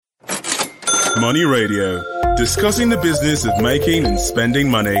Money Radio, discussing the business of making and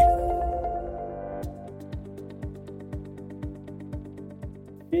spending money.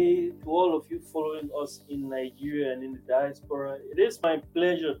 Hey, to all of you following us in Nigeria and in the diaspora, it is my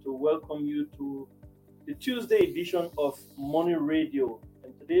pleasure to welcome you to the Tuesday edition of Money Radio.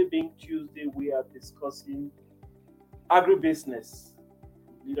 And today being Tuesday, we are discussing agribusiness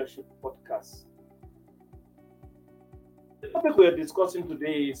leadership podcast. The topic we are discussing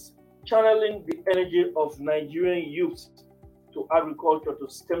today is channeling the energy of Nigerian youth to agriculture to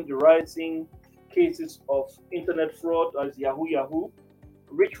stem the rising cases of internet fraud as Yahoo,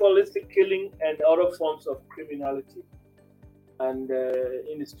 ritualistic killing, and other forms of criminality. And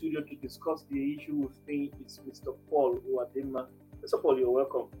in the studio to discuss the issue with me is Mr. Paul Uwadima. Mr. Paul, you're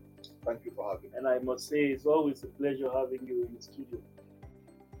welcome. Thank you for having me. And I must say, it's always a pleasure having you in the studio.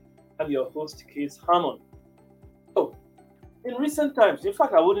 I'm your host, Case Hammond. So, in recent times, in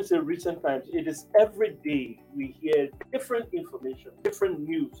fact, I wouldn't say recent times, it is every day we hear different information, different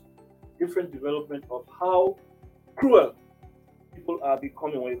news, different development of how cruel people are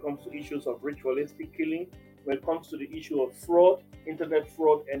becoming when it comes to issues of ritualistic killing, when it comes to the issue of fraud, internet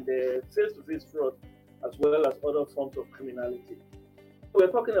fraud, and face-to-face fraud, as well as other forms of criminality.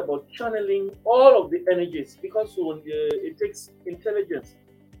 We're talking about channeling all of the energies because it takes intelligence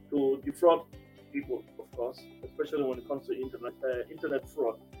to defraud people, of course, especially when it comes to internet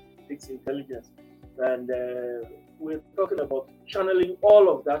fraud. It takes intelligence. And we're talking about channeling all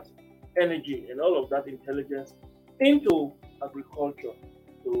of that energy and all of that intelligence into agriculture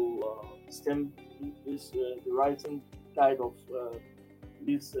to stem the rising tide of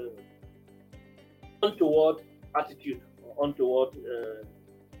this untoward attitude or untoward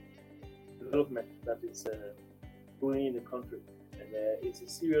development that is going in the country. And it's a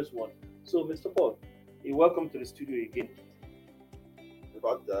serious one. So, Mr. Paul, you're welcome to the studio again.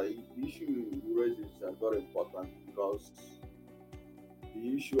 But the issue you raised is very important because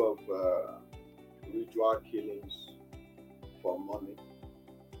the issue of ritual killings for money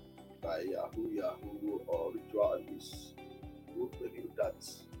by Yahoo or ritualists who believe that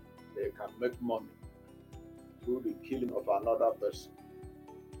they can make money through the killing of another person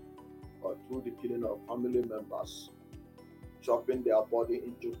or through the killing of family members, chopping their body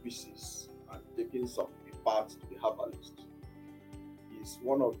into pieces and taking some parts to the herbalist is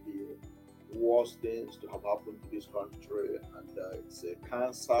one of the worst things to have happened to this country, and it's a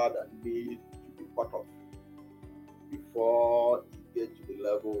cancer that needs to be cut off before it gets to the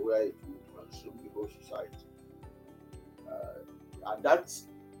level where it will consume the whole society. And that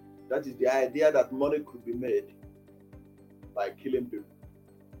is the idea that money could be made by killing people,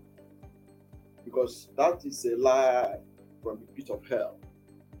 because that is a lie from the pit of hell.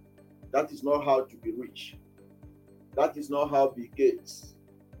 That is not how to be rich. That is not how Bill Gates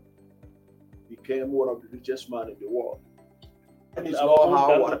became one of the richest men in the world. That is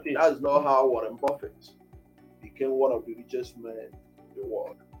not how Warren Buffett became one of the richest men in the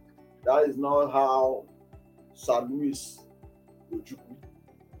world. That is not how Sir Louis Ojukwu,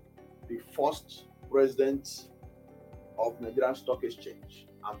 the first president of Nigerian Stock Exchange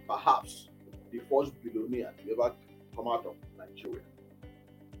and perhaps the first billionaire to ever come out of Nigeria.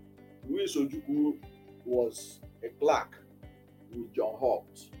 Louis Ojukwu was a clerk with John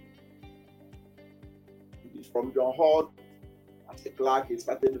Holt. It is from John Holt, as a clerk, he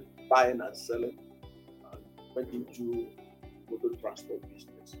started buying and selling and went into motor transport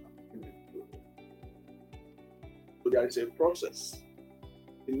business. So there is a process.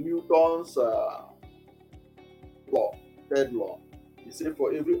 In Newton's law, third law, he said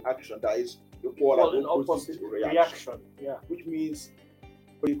for every action there is equal and opposite reaction. Yeah. Which means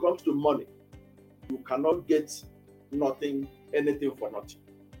when it comes to money, you cannot get anything for nothing.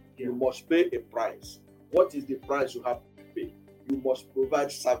 Yeah. You must pay a price. What is the price you have to pay? You must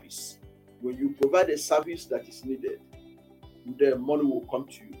provide service. When you provide a service that is needed, then money will come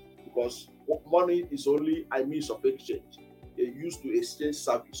to you, because money is only a means of exchange. They used to exchange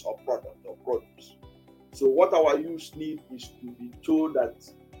service or product or produce. So what our youth need is to be told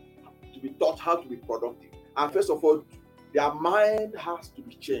to be taught how to be productive. And first of all, their mind has to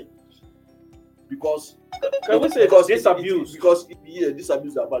be changed. Because this abuse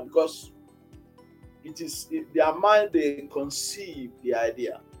are bad, because it is their mind, they conceive the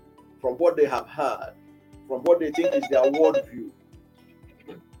idea from what they have heard, from what they think is their worldview.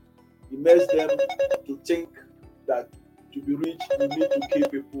 It makes them to think that to be rich, you need to kill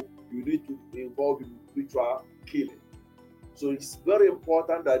people, you need to be involved in ritual killing. So it's very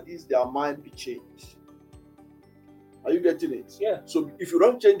important that their mind be changed. Are you getting it? Yeah. So if you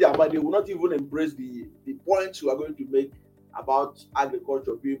don't change their mind, they will not even embrace the points you are going to make about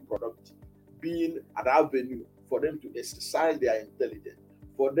agriculture being productive. being an avenue for them to exercise their intelligence,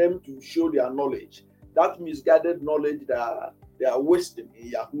 for them to show their knowledge. That misguided knowledge that they are wasting in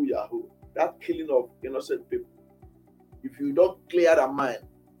Yahoo, that killing of innocent people. If you don't clear their mind,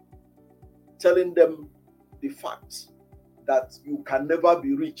 telling them the fact that you can never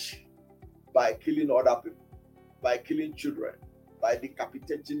be rich by killing other people, by killing children, by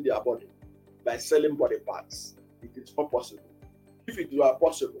decapitating their body, by selling body parts, it is not possible. If it were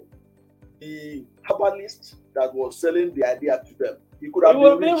possible, the herbalist that was selling the idea to them, he could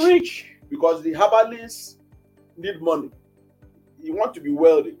have been rich because the herbalist need money. He wants to be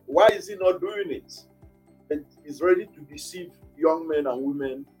wealthy. Why is he not doing it? And he's ready to deceive young men and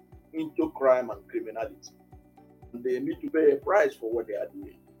women into crime and criminality. And they need to pay a price for what they are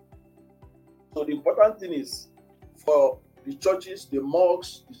doing. So the important thing is for the churches, the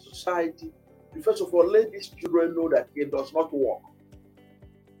mosques, the society, to first of all, let these children know that it does not work.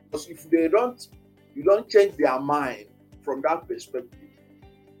 Because if you don't change their mind from that perspective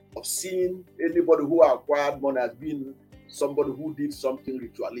of seeing anybody who acquired money as being somebody who did something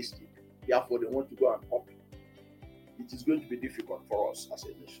ritualistic, therefore they want to go and copy. It is going to be difficult for us as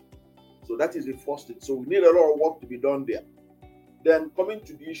a nation. So that is the first thing. So we need a lot of work to be done there. Then coming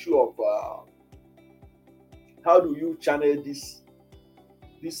to the issue of how do you channel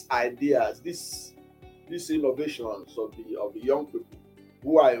these ideas, these innovations of the young people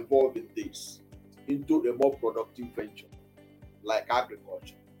who are involved in this into a more productive venture like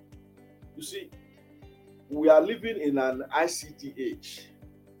agriculture. You see, we are living in an ICT age.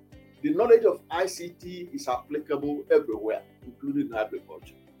 The knowledge of ICT is applicable everywhere, including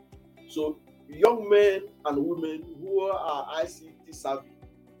agriculture. So young men and women who are ICT savvy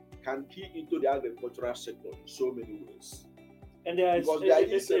can key into the agricultural sector in so many ways. And because there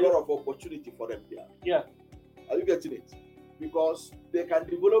is a lot of opportunity for them there. Yeah. Are you getting it? Because they can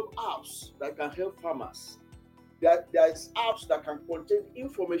develop apps that can help farmers. There is apps that can contain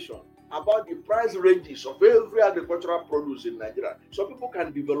information about the price ranges of every agricultural produce in Nigeria. So people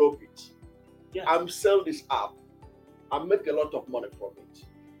can develop it and sell this app and make a lot of money from it.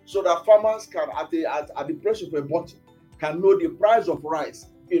 So that farmers can, at the price of a bottle, can know the price of rice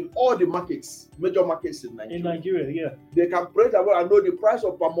in all the markets, major markets in Nigeria. In Nigeria, yeah. They can press and know the price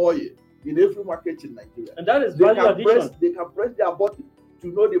of palm oil in every market in Nigeria. And that is value addition. They can press their button to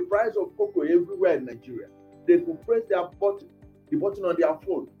know the price of cocoa everywhere in Nigeria. They can press the button on their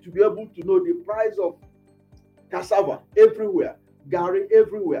phone to be able to know the price of cassava everywhere, garri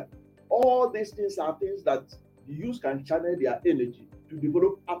everywhere. All these things are things that the youth can channel their energy to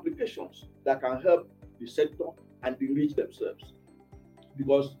develop applications that can help the sector and enrich themselves.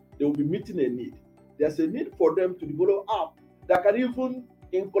 Because they will be meeting a need. There's a need for them to develop apps that can even,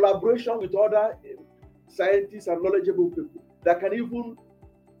 in collaboration with other scientists and knowledgeable people, that can even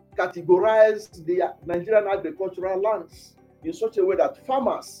categorize the Nigerian agricultural lands in such a way that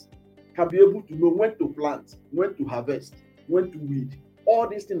farmers can be able to know when to plant, when to harvest, when to weed. All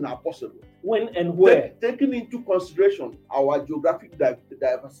these things are possible. When and where? Taking into consideration our geographic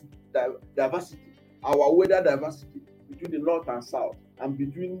diversity, our weather diversity between the north and south, and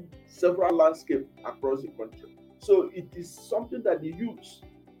between several landscapes across the country. So it is something that the youths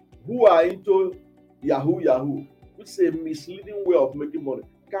who are into Yahoo, which is a misleading way of making money,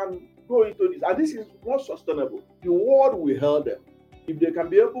 can go into this. And this is not sustainable. The world will help them. If they can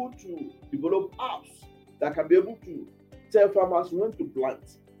be able to develop apps that can be able to tell farmers when to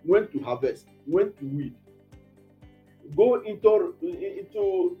plant, when to harvest, when to weed, go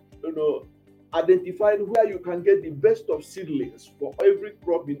into identifying where you can get the best of seedlings for every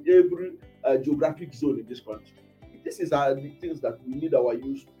crop in every geographic zone in this country. This is the things that we need our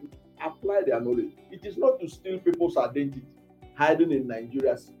youth to apply their knowledge. It is not to steal people's identity, hiding in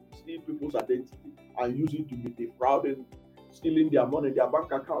Nigeria, steal people's identity and use it to be defrauding, stealing their money, their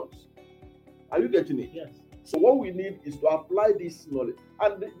bank accounts. Are you getting it? Yes. So what we need is to apply this knowledge.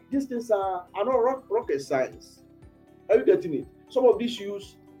 And these things are not rocket science. Are you getting it? Some of these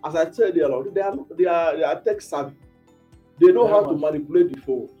youths, as I said earlier, they are tech savvy. They know how to manipulate the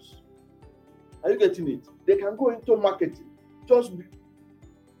phones. Are you getting it? They can go into marketing. Just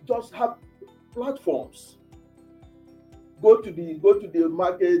have platforms. Go to the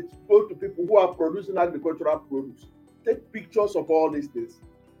market. Go to people who are producing agricultural produce. Take pictures of all these things.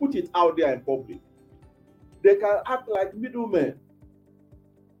 Put it out there in public. They can act like middlemen,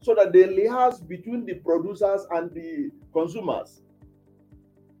 so that they liaise between the producers and the consumers.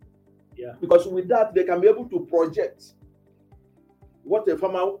 Yeah. Because with that, they can be able to project what a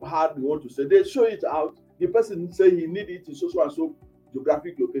farmer had want to say. They show it out. The person say he need it in so and so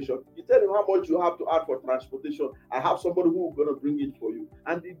geographic location. You tell him how much you have to add for transportation. I have somebody who is going to bring it for you.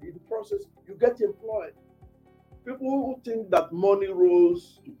 And the process, you get employed. People who think that money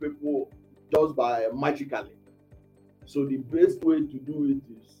rolls to people just by magically. So the best way to do it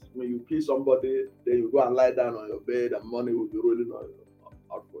is when you kill somebody, then you go and lie down on your bed and money will be rolling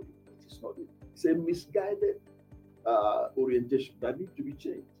out for you. It is not it. It's a misguided orientation that needs to be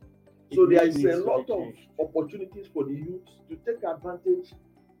changed. So there is a lot of opportunities for the youth to take advantage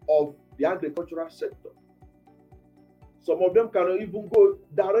of the agricultural sector. Some of them cannot even go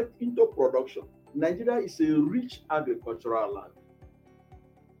direct into production. Nigeria is a rich agricultural land.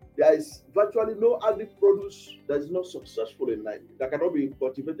 There is virtually no agri produce that is not successful in Nigeria, that cannot be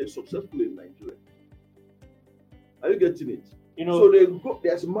cultivated successfully in Nigeria. Are you getting it? So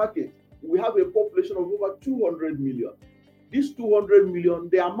there's a market. We have a population of over 200 million. These 200 million,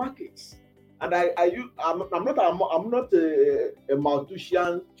 they are markets. And I'm not a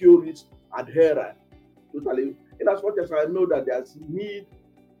Malthusian theorist adherent, totally. In as much as I know that there's need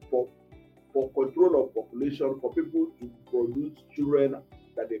for control of population, for people to produce children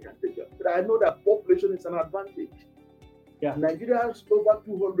that they can take care of. But I know that population is an advantage. Yeah. Nigeria has over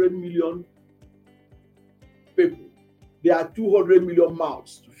 200 million people. There are 200 million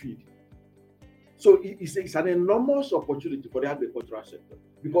mouths to feed. So it's an enormous opportunity for the agricultural sector,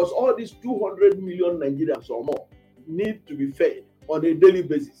 because all these 200 million Nigerians or more need to be fed on a daily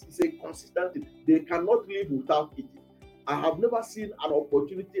basis. It's a consistent thing. They cannot live without eating. I have never seen an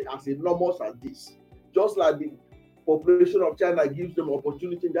opportunity as enormous as this. Just like the population of China gives them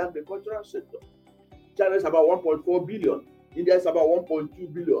opportunity in the agricultural sector. China is about 1.4 billion. India is about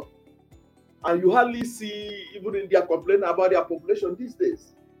 1.2 billion. And you hardly see even India complaining about their population these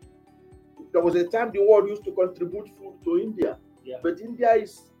days. There was a time the world used to contribute food to India. Yeah. But India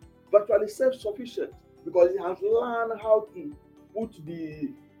is virtually self-sufficient because it has learned how to put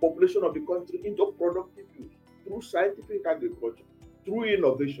the population of the country into productive use through scientific agriculture, through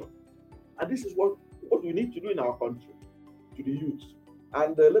innovation. And this is what we need to do in our country, to the youth.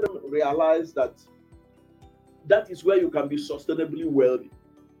 And let them realize that is where you can be sustainably wealthy.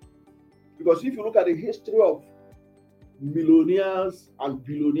 Because if you look at the history of millionaires and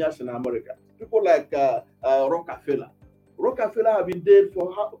billionaires in America, people like Rockefeller have been dead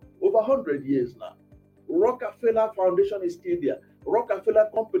for over 100 years now. Rockefeller Foundation is still there. Rockefeller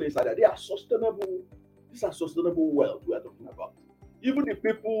companies are there. They are sustainable. These are sustainable wealth we are talking about. Even the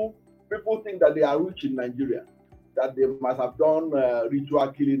people think that they are rich in Nigeria, that they must have done ritual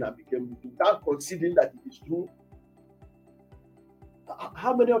killing and became rich, without considering that it is true.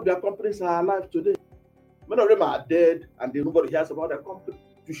 How many of their companies are alive today? Many of them are dead and nobody hears about their company.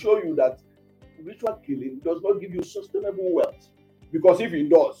 To show you that ritual killing does not give you sustainable wealth. Because if it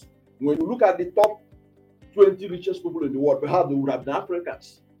does, when you look at the top 20 richest people in the world, perhaps they would have been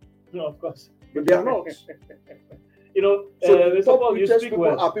Africans. No, of course. But they are not. So the top richest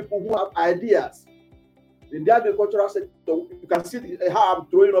people are people who have ideas. In the agricultural sector, you can see how I'm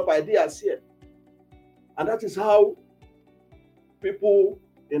throwing up ideas here. And that is how people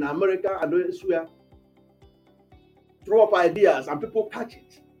in America and elsewhere throw up ideas and people catch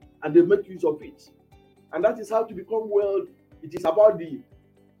it and they make use of it. And that is how to become wealthy. It is about the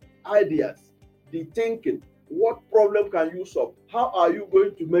ideas, the thinking. What problem can you solve? How are you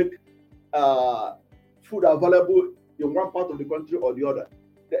going to make food available in one part of the country or the other?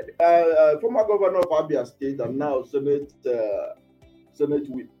 Former governor of Abia State and now Senate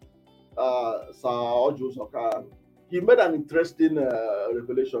Whip, Sir Ojo Soka, he made an interesting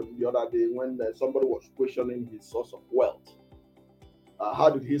revelation the other day when somebody was questioning his source of wealth. How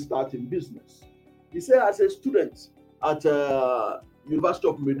did he start in business? He said, as a student at University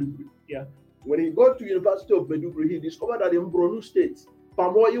of Maiduguri, when he got to University of Maiduguri, he discovered that in Borno State,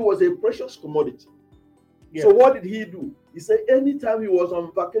 palm oil was a precious commodity. Yeah. So what did he do? He said anytime he was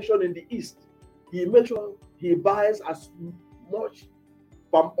on vacation in the East, he made sure he buys as much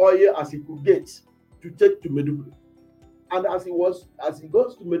palm oil as he could get to take to Maiduguri. And as he goes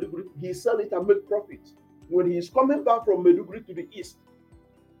to Maiduguri, he sell it and make profit. When he's coming back from Maiduguri to the East,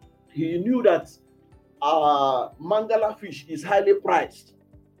 he knew that Mangala fish is highly priced.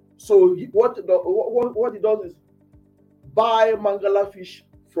 So what he does is buy Mangala fish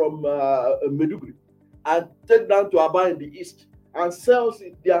from Maiduguri and take down to Aba in the East and sells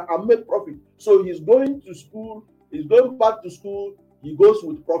it there and make profit. So he's going to school, he's going back to school, he goes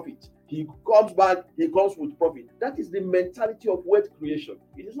with profit. He comes back, he comes with profit. That is the mentality of wealth creation.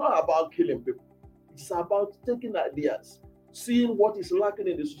 It is not about killing people. It's about taking ideas, seeing what is lacking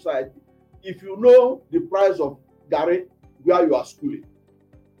in the society. If you know the price of garri where you are schooling,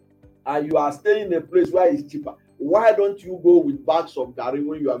 and you are staying in a place where it's cheaper, why don't you go with bags of garri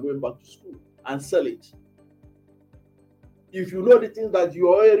when you are going back to school and sell it? If you know the things that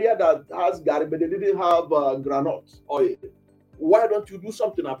your area that has Gary, but they didn't have granite oil, why don't you do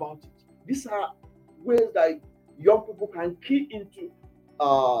something about it? These are ways that young people can key into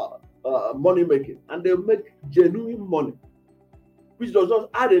money making, and they make genuine money, which does not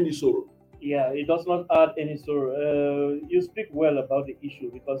add any sorrow. Yeah, it does not add any sorrow. You speak well about the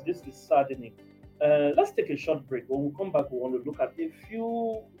issue because this is saddening. Let's take a short break. When we come back, we want to look at a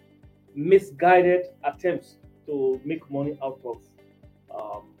few misguided attempts to make money out of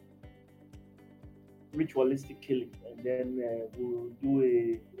um, ritualistic killing, and then we'll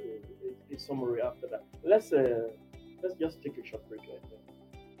do a summary after that. Let's just take a short break right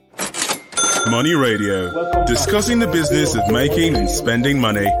there. Money Radio, Welcome discussing the back. business of making and spending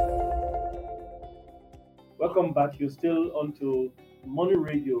money. Welcome back. You're still on to Money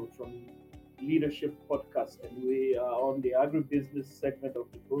Radio from Leadership Podcast, and we are on the agribusiness segment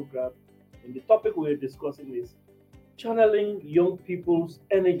of the program. And the topic we're discussing is channeling young people's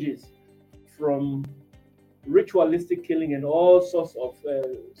energies from ritualistic killing and all sorts of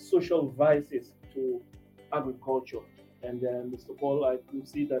social vices to agriculture. And Mr. Paul, I could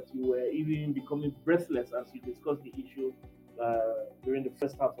see that you were even becoming breathless as you discussed the issue during the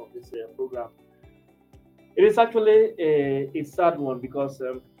first half of this program. It is actually a sad one because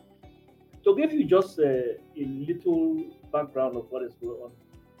to give you just a little background of what is going on,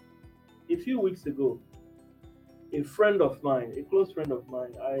 a few weeks ago, a friend of mine, a close friend of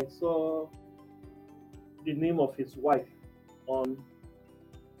mine, I saw the name of his wife on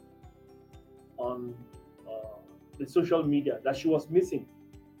the social media that she was missing.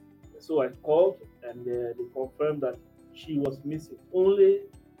 So I called and they confirmed that she was missing, only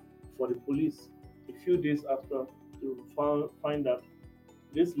for the police a few days after to find that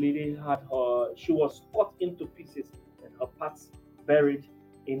this lady she was cut into pieces and her parts buried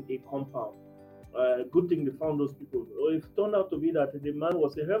in a compound. Good thing they found those people. It turned out to be that the man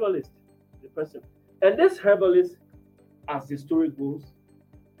was a herbalist, the person. And this herbalist, as the story goes,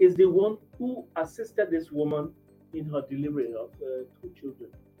 is the one who assisted this woman in her delivery of 2 children.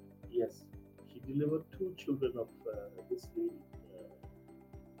 Yes, she delivered 2 children of this lady.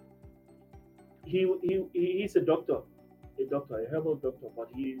 He's a doctor, a herbal doctor, but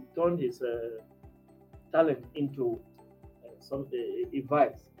he turned his talent into a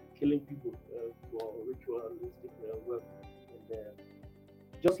vice, killing people for ritualistic work. And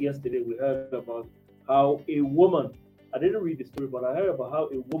just yesterday, we heard about how a woman, I didn't read the story, but I heard about how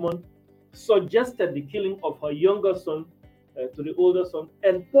a woman suggested the killing of her younger son to the older son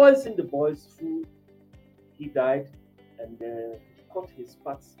and poisoned the boy's food. He died and cut his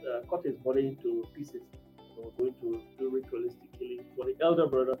body into pieces. Going to do ritualistic killing for the elder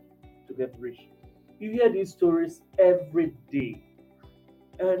brother to get rich. You hear these stories every day,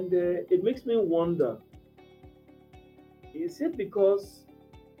 and it makes me wonder: is it because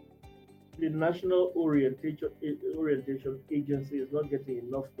the National Orientation Agency is not getting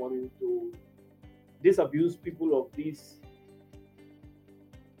enough money to disabuse people of these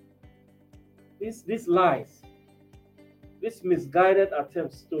lies, these misguided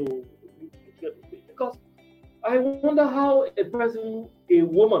attempts to because I wonder how a person, a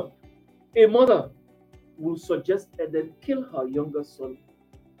woman, a mother will suggest and then kill her younger son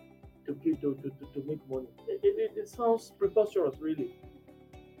to make money. It sounds preposterous, really.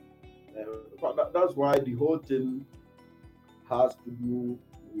 That's why the whole thing has to do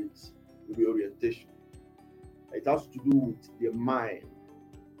with reorientation. It has to do with the mind.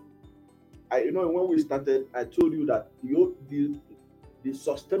 When we started, I told you that the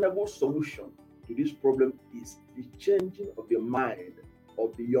sustainable solution to this problem is the changing of the mind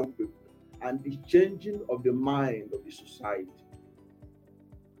of the young people and the changing of the mind of the society.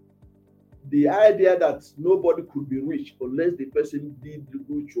 The idea that nobody could be rich unless the person did the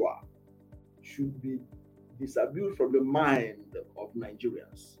ritual should be disabused from the mind of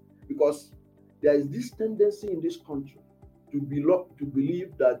Nigerians, because there is this tendency in this country to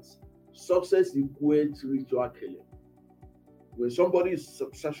believe that success equates ritual killing. When somebody is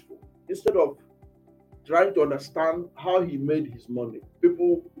successful, instead of trying to understand how he made his money,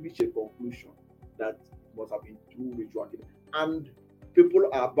 people reach a conclusion that must have been through ritual killing. And people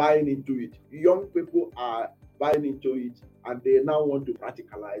are buying into it. Young people are buying into it, and they now want to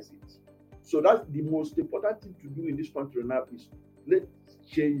practicalize it. So that's the most important thing to do in this country now is let's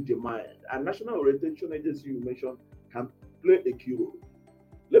change the mind. And National Orientation Agency you mentioned can play a key role.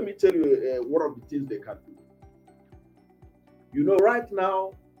 Let me tell you one of the things they can do. Right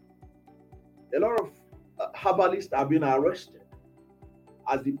now, a lot of herbalists are being arrested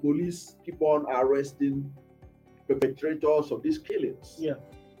as the police keep on arresting perpetrators of these killings. Yeah.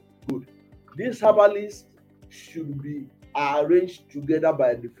 Good. These herbalists should be are arranged together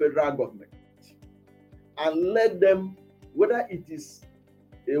by the federal government and let them, whether it is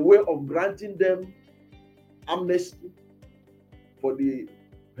a way of granting them amnesty for the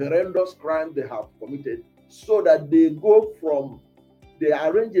horrendous crime they have committed, so that they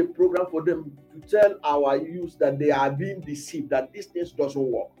arrange a program for them to tell our youth that they are being deceived, that these things doesn't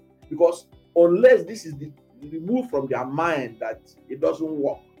work. Because unless this is removed from their mind that it doesn't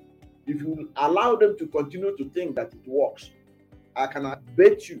work, if you allow them to continue to think that it works, I can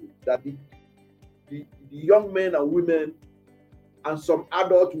bet you that the young men and women and some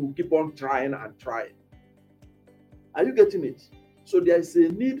adults will keep on trying and trying. Are you getting it? So there is a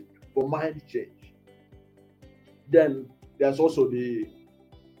need for mind change. Then there's also the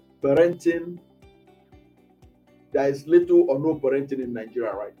parenting. There is little or no parenting in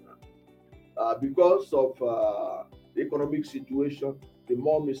Nigeria right now. Because of the economic situation, the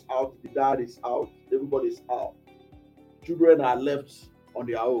mom is out, the dad is out, everybody is out. Children are left on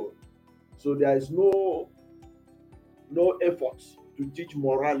their own. So there is no effort to teach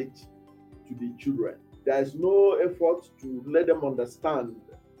morality to the children. There is no effort to let them understand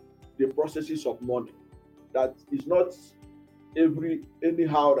the processes of money. That is not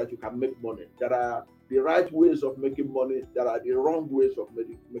anyhow that you can make money. There are the right ways of making money. There are the wrong ways of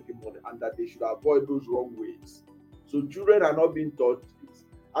making money, and that they should avoid those wrong ways. So children are not being taught this.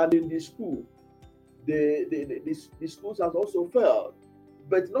 And in the school, the schools have also failed.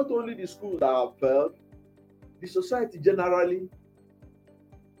 But not only the schools that have failed, the society generally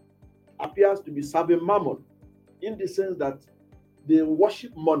appears to be serving mammon, in the sense that they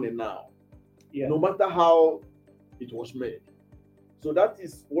worship money now, no matter how it was made. So that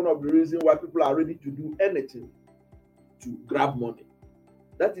is one of the reasons why people are ready to do anything to grab money.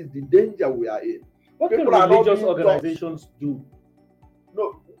 That is the danger we are in. What can religious organizations do?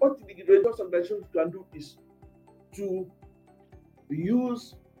 No, what the religious organizations can do is to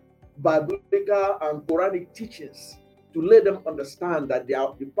use biblical and Quranic teachings to let them understand that the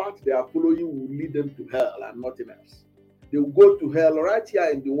path they are following will lead them to hell and nothing else. They will go to hell right here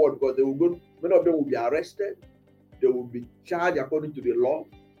in the world, because they will go. Many of them will be arrested. They will be charged according to the law.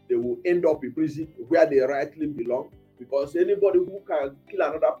 They will end up in prison where they rightly belong. Because anybody who can kill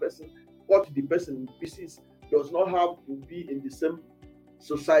another person, cut the person in pieces, does not have to be in the same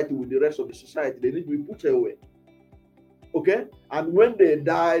society with the rest of the society. They need to be put away. Okay? And when they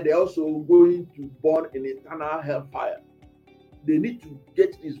die, they're also going to burn in eternal hellfire. They need to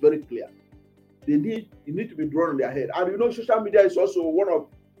get this very clear. It need to be drawn in their head. And social media is also one of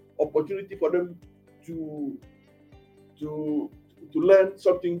opportunity for them to learn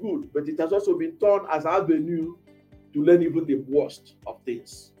something good. But it has also been turned as an avenue to learn even the worst of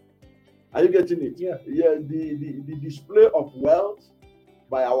things. Are you getting it? Yeah. Yeah. The display of wealth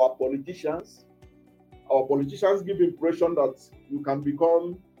by our politicians. Our politicians give impression that you can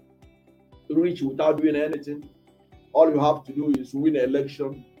become rich without doing anything. All you have to do is win an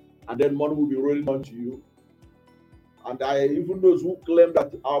election, and then money will be rolling onto you. And I even those who claim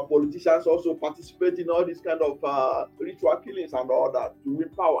that our politicians also participate in all these kind of ritual killings and all that to win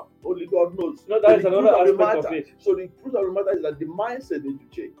power. Only God knows. No, that is another aspect of it. So the truth of the matter is that the mindset needs to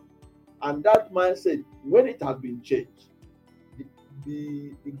change. And that mindset, when it has been changed,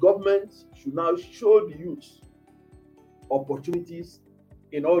 the government should now show the youth opportunities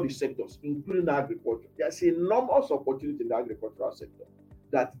in all the sectors, including agriculture. There's enormous opportunity in the agricultural sector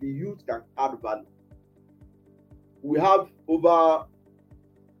that the youth can add value. We have over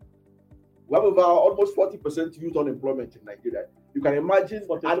almost 40% youth unemployment in Nigeria. You can imagine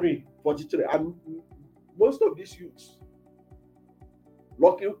 43. And most of these youths,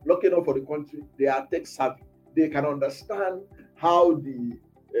 lucky enough for the country, they are tech savvy. They can understand how the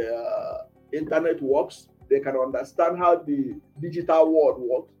internet works. They can understand how the digital world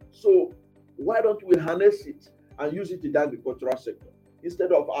works. So why don't we harness it and use it in the agricultural sector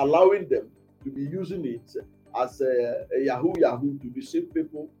instead of allowing them to be using it as a yahoo to deceive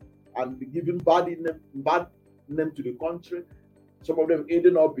people and be giving bad name to the country. Some of them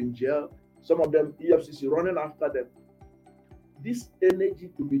ending up in jail. Some of them EFCC running after them. This energy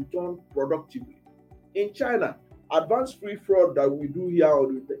to be turned productively. In China, advanced free fraud that we do here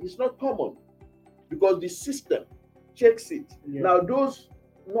is not common because the system checks it. Yeah. Now, those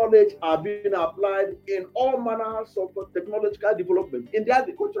knowledge are being applied in all manners of technological development in the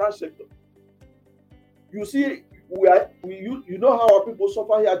agricultural sector. You see, you know how our people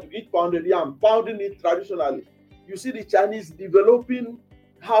suffer here to eat pounded yam, pounding it traditionally. You see the Chinese developing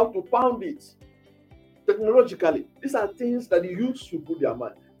how to pound it technologically. These are things that the youth should put their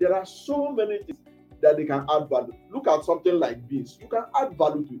mind. There are so many things that they can add value. Look at something like beans. You can add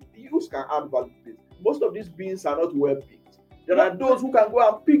value to it. The youth can add value to it. Most of these beans are not well picked. There are those who can go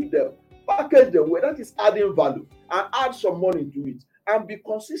and pick them, package them, where that is adding value, and add some money to it, and be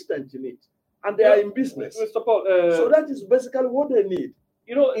consistent in it. And they are in business. Mr. Paul, So that is basically what they need.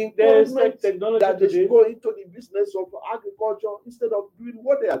 there is technology that they today. should go into the business of agriculture instead of doing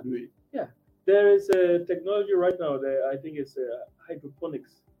what they are doing. Yeah, there is a technology right now that I think it's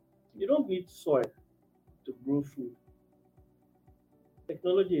hydroponics. You don't need soil to grow food.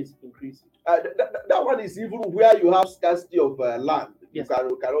 Technology is increasing. That one is even where you have scarcity of land. Yes.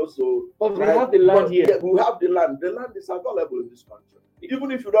 You can also. But we have the land here. Yeah, we have the land. The land is available in this country.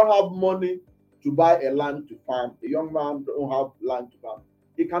 Even if you don't have money to buy a land to farm, a young man don't have land to farm,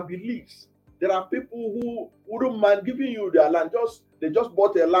 it can be leased. There are people who wouldn't mind giving you their land. They just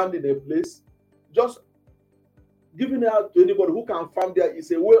bought a land in a place, just giving it out to anybody who can farm there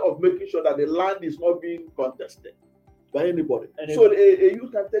is a way of making sure that the land is not being contested by anybody. So a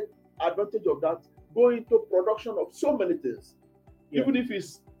youth can take advantage of that, go into production of so many things. Yeah. Even if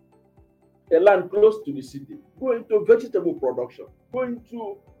it's a land close to the city, go into vegetable production, go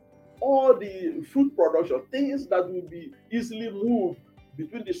into all the food production, things that will be easily moved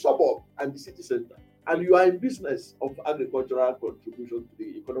between the suburb and the city center. And you are in business of agricultural contribution to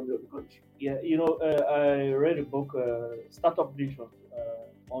the economy of the country. Yeah, I read a book, Startup Nation,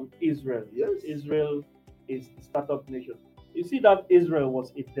 on Israel. Yes. Israel is the startup nation. You see that Israel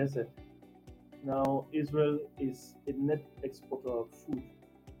was a desert. Now Israel is a net exporter of food,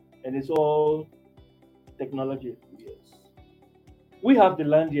 and it's all technology. Yes. We have the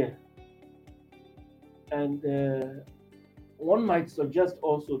land here, and one might suggest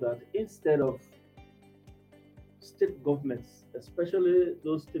also that instead of state governments, especially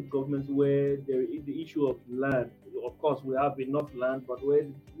those state governments where there is the issue of land, of course we have enough land, but where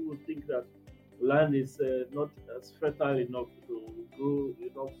people think that land is not as fertile enough to grow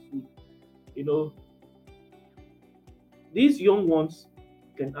enough food, these young ones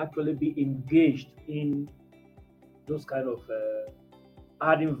can actually be engaged in those kind of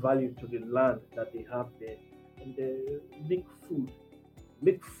adding value to the land that they have there, and they make food,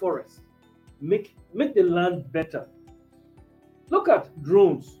 make forests, make the land better. Look at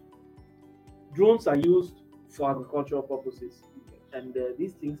drones. Drones are used for agricultural purposes, and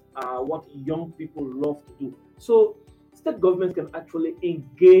these things are what young people love to do. So state governments can actually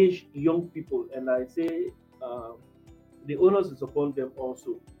engage young people, and I say the onus is upon them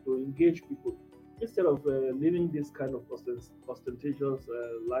also to engage people instead of living this kind of ostentatious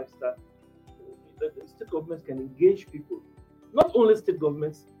lifestyle. The state governments can engage people. Not only state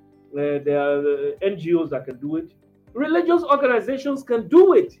governments, there are NGOs that can do it. Religious organizations can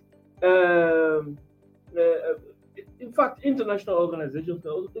do it. In fact, international organizations,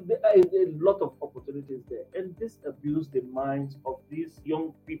 there are a lot of opportunities there. And this abuses the minds of these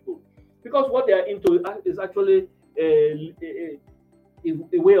young people. Because what they are into is actually a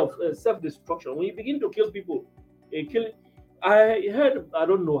way of self-destruction. When you begin to kill people, I heard, I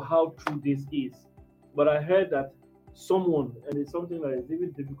don't know how true this is, but I heard that someone, and it's something that is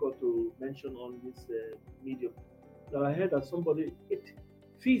even difficult to mention on this medium, that I heard that somebody ate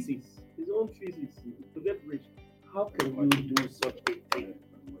feces, his own feces, to get rich. How can you do such a thing?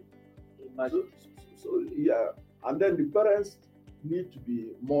 Imagine. So yeah, and then the parents need to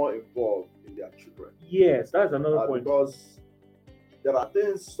be more involved in their children. Yes, that's another point. Because there are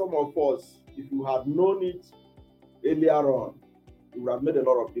things, some of us, if you had known it earlier on, it would have made a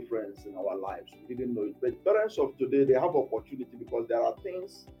lot of difference in our lives. We didn't know it. But parents of today, they have opportunity because there are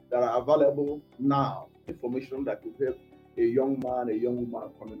things that are available now, information that could help a young man, a young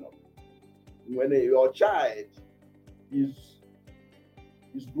woman coming up. When your child is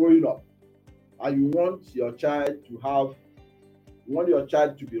growing up and you want your child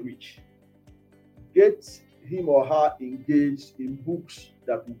to be rich, get him or her engaged in books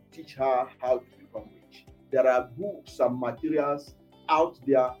that will teach her how to become rich. There are books and materials out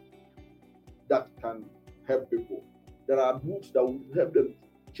there that can help people. There are books that will help them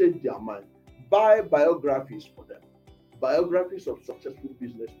change their mind. Buy biographies for them. Biographies of successful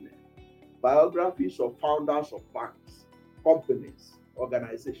businessmen. Biographies of founders of banks, companies,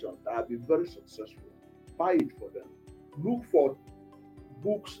 organizations that have been very successful. Buy it for them. Look for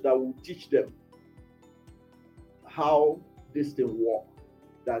books that will teach them how this thing works,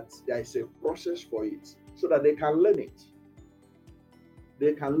 that there is a process for it, so that they can learn it.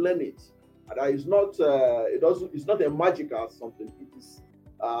 They can learn it. And that is not it's not a magical something.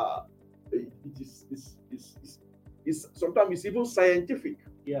 It's sometimes it's even scientific.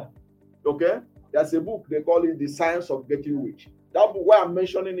 Yeah. Okay? There's a book, they call it The Science of Getting Rich. That book, why I'm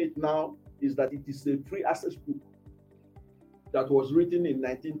mentioning it now, is that it is a free access book that was written in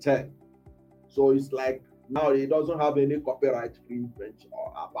 1910. So it's like Now he doesn't have any copyright infringement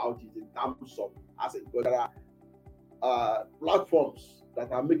about it in terms of assets, but there are platforms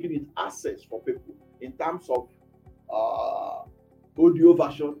that are making it access for people in terms of audio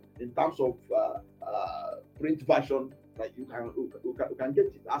version, in terms of print version that you can get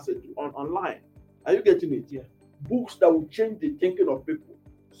it access to online. Are you getting it? Yeah. Books that will change the thinking of people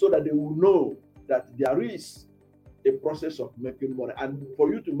so that they will know that there is a process of making money. And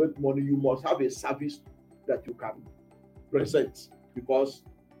for you to make money, you must have a service that you can present, because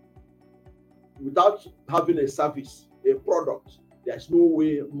without having a service, a product, there's no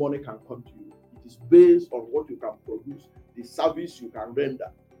way money can come to you. It is based on what you can produce, the service you can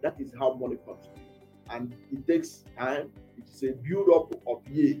render. That is how money comes to you. And it takes time. It is a build-up of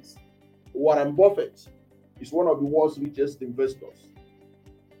years. Warren Buffett is one of the world's richest investors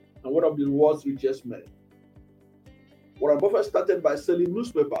and one of the world's richest men. Warren Buffett started by selling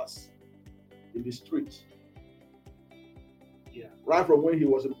newspapers in the street. Yeah. Right from when he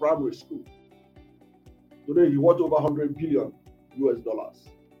was in primary school. Today he worth over $100 billion.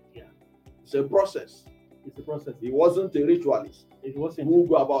 Yeah. It's a process. It's a process. He wasn't a ritualist. It wasn't. Who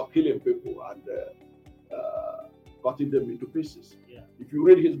go about killing people and cutting them into pieces. Yeah. If you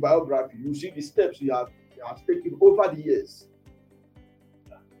read his biography, you see the steps he has taken over the years.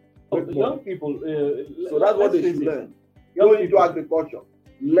 Young people. So that's what they should learn. Go into agriculture.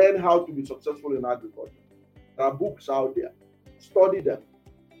 Learn how to be successful in agriculture. There are books out there. Study them.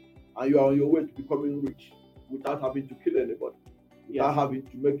 And you are on your way to becoming rich without having to kill anybody. Without having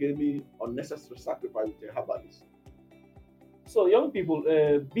to make any unnecessary sacrifice with a herbalist. So young people,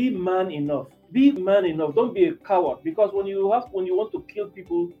 be man enough. Be man enough. Don't be a coward. Because when you want to kill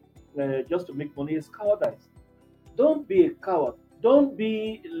people just to make money, it's cowardice. Don't be a coward. Don't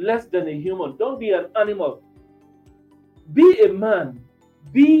be less than a human. Don't be an animal. Be a man.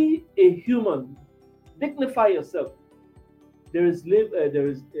 Be a human. Dignify yourself. There is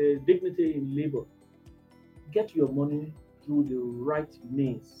dignity in labor. Get your money through the right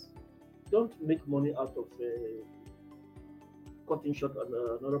means. Don't make money out of cutting short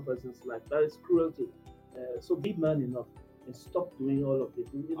on another person's life. That is cruelty. So be man enough and stop doing all of this.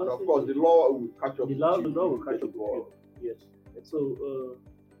 And of course, the law will catch up. The law will catch up with you. Yes. And so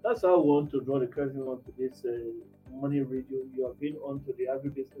that's how I want to draw the curtain onto this Money Radio. You have been on to the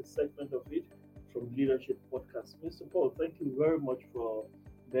agribusiness segment of it from Leadership Podcast. Mr. Paul, thank you very much for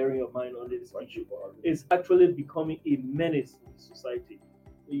bearing your mind on this issue. It's actually becoming a menace in society.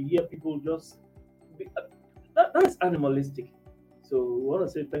 You hear people just that is animalistic. So we want to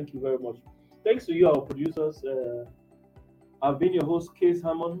say thank you very much. Thanks to you, our producers. I've been your host, Case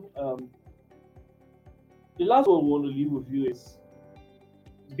Hammond. The last one we want to leave with you is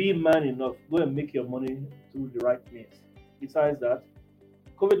be man enough. Go and make your money through the right means. Besides that,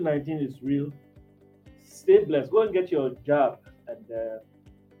 COVID-19 is real. Stay blessed. Go and get your jab and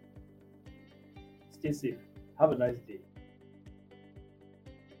stay safe. Have a nice day.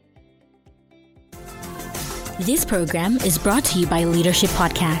 This program is brought to you by Leadership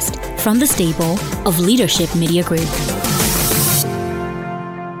Podcast from the stable of Leadership Media Group.